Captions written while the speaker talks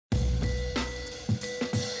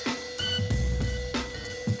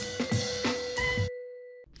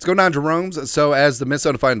Let's go down Jerome's. So as the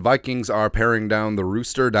Minnesota Vikings are paring down the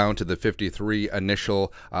rooster down to the 53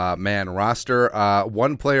 initial man roster,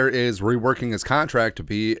 one player is reworking his contract to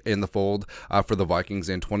be in the fold for the Vikings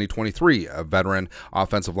in 2023. A veteran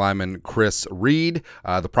offensive lineman Chris Reed,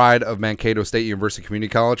 the pride of Mankato State University Community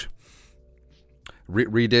College,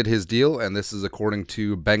 redid his deal, and this is according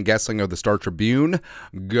to Ben Gessling of the Star Tribune.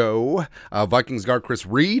 Vikings guard Chris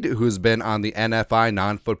Reed, who has been on the NFI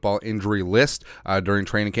non-football injury list during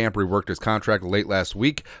training camp, reworked his contract late last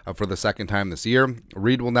week for the second time this year.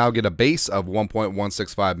 Reed will now get a base of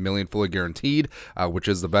 $1.165 million fully guaranteed, which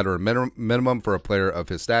is the veteran minimum for a player of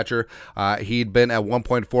his stature. He'd been at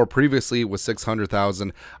 1.4 previously with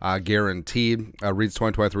 $600,000 guaranteed. Reed's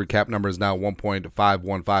 2023 cap number is now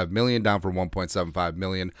 $1.515 million, down from $1.75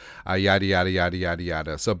 million, yada yada yada yada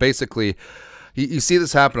yada. So basically, you see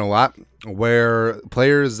this happen a lot, where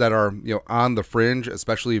players that are on the fringe,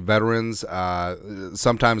 especially veterans,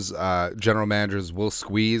 sometimes general managers will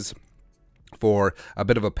squeeze for a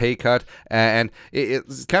bit of a pay cut, and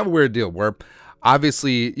it's kind of a weird deal where,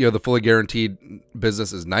 obviously, the fully guaranteed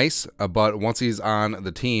business is nice, but once he's on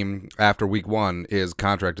the team after week one, his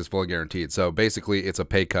contract is fully guaranteed. So basically, it's a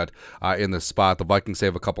pay cut in this spot. The Vikings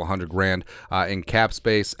save a couple $100,000 in cap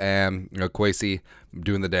space, and Kwesi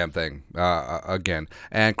doing the damn thing again.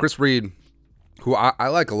 And Chris Reed, who I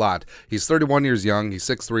like a lot. He's 31 years young. He's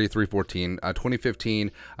 6'3", 314,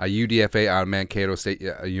 2015 UDFA out of Mankato State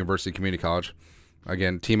University Community College.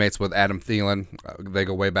 Again, teammates with Adam Thielen. They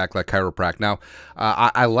go way back like chiropractic. Now,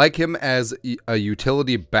 I like him as a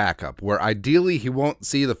utility backup, where ideally he won't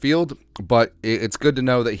see the field, but it's good to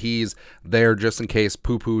know that he's there just in case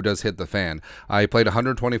poo-poo does hit the fan. He played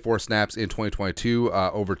 124 snaps in 2022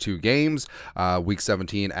 over 2 games, Week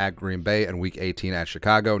 17 at Green Bay and Week 18 at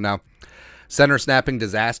Chicago. Now, center snapping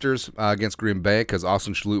disasters against Green Bay because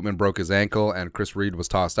Austin Schlutman broke his ankle and Chris Reed was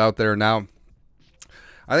tossed out there. Now,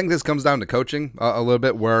 I think this comes down to coaching a little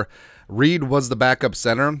bit, where Reed was the backup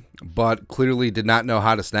center, but clearly did not know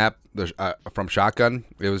how to snap from shotgun.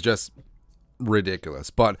 It was just ridiculous,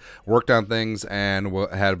 but worked on things and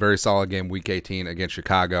had a very solid game Week 18 against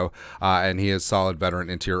Chicago, and he is solid veteran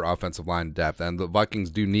interior offensive line depth, and the Vikings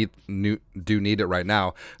do need it right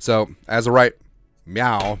now. So as of right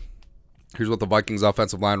meow, here's what the Vikings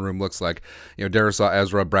offensive line room looks like. Darisaw,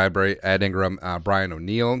 Ezra, Bradbury, Ed Ingram, Brian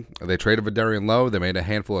O'Neill. They traded Vidarian Lowe. They made a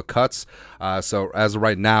handful of cuts. So as of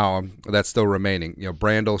right now, that's still remaining.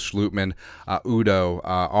 Brandel, Schlutman, Udo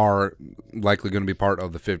are likely going to be part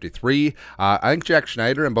of the 53. I think Jack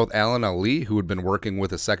Schneider and both Allen Ali, who had been working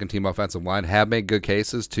with a second-team offensive line, have made good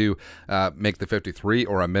cases to make the 53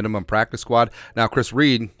 or a minimum practice squad. Now, Chris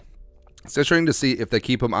Reed, it's interesting to see if they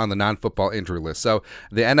keep him on the non-football injury list. So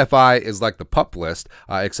the NFI is like the PUP list,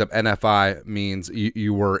 except NFI means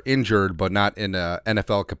you were injured, but not in a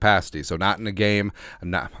NFL capacity. So not in a game.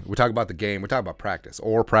 We talk about the game. We talk about practice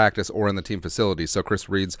or in the team facility. So Chris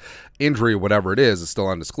Reed's injury, whatever it is still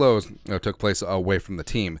undisclosed, took place away from the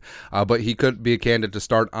team. But he could be a candidate to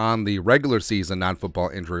start on the regular season non-football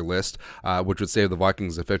injury list, which would save the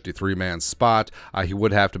Vikings a 53-man spot. He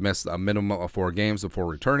would have to miss a minimum of 4 games before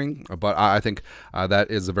returning, but I think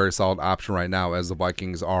that is a very solid option right now, as the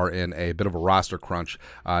Vikings are in a bit of a roster crunch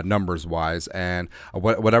numbers-wise. And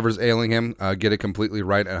whatever's ailing him, get it completely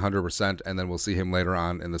right at 100%, and then we'll see him later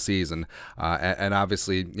on in the season. And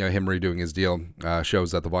obviously, him redoing his deal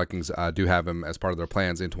shows that the Vikings do have him as part of their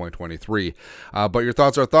plans in 2023. But your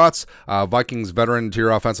thoughts are thoughts. Vikings veteran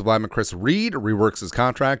interior offensive lineman Chris Reed reworks his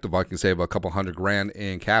contract. The Vikings save a couple $100,000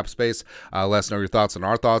 in cap space. Let us know your thoughts and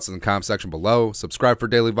our thoughts in the comment section below. Subscribe for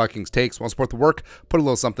daily Vikings takes. Want to support the work? Put a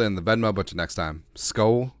little something in the Venmo. But till next time,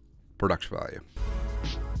 Skull Production Value.